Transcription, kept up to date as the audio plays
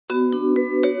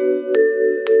You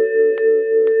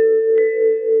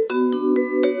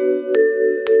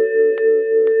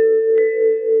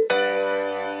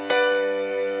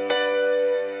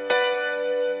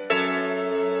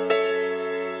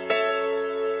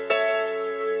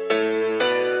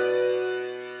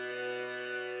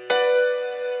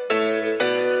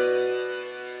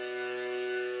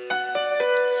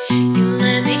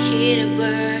let me hear the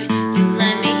bird, you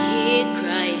let me hear it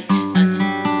cry. I don't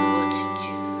know what to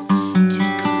do,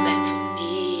 just come back for me.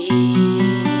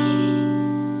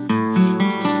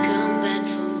 Just come back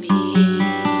for me.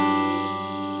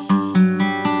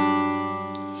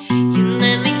 You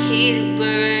let me hear the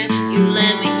bird, you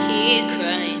let me hear it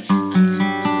cry. I don't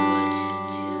know what to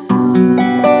do.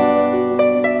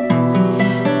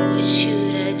 What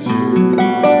should I do?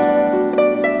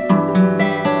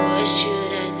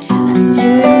 I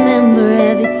still remember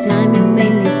every time you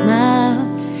made me smile.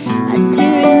 I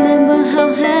still remember how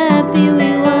happy we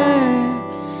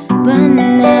were. But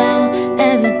now,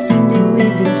 everything that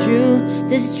we've been through,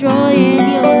 destroying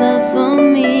your love for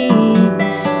me.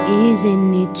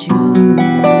 Isn't it true?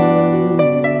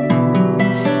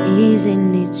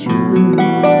 Isn't it true?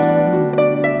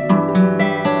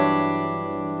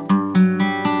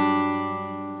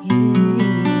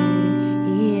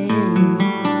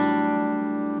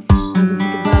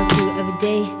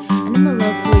 I know my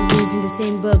love for you isn't the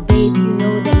same, but baby, you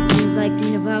know that it seems like the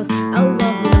end of ours. I'll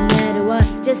love you no matter what,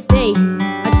 just stay.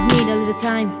 I just need a little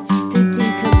time to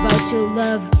think about your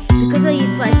love, because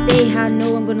if I stay, I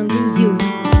know I'm gonna lose you.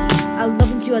 I'll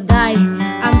love until I die,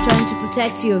 I'm trying to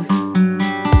protect you.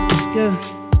 Girl,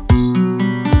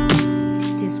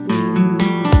 just wait a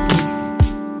minute, please.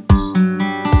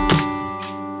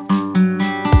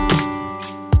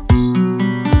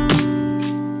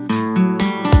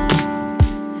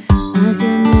 I still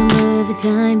remember every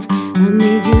time I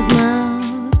made you smile.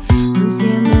 I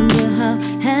still remember how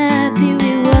happy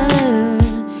we were.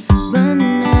 But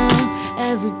now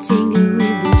everything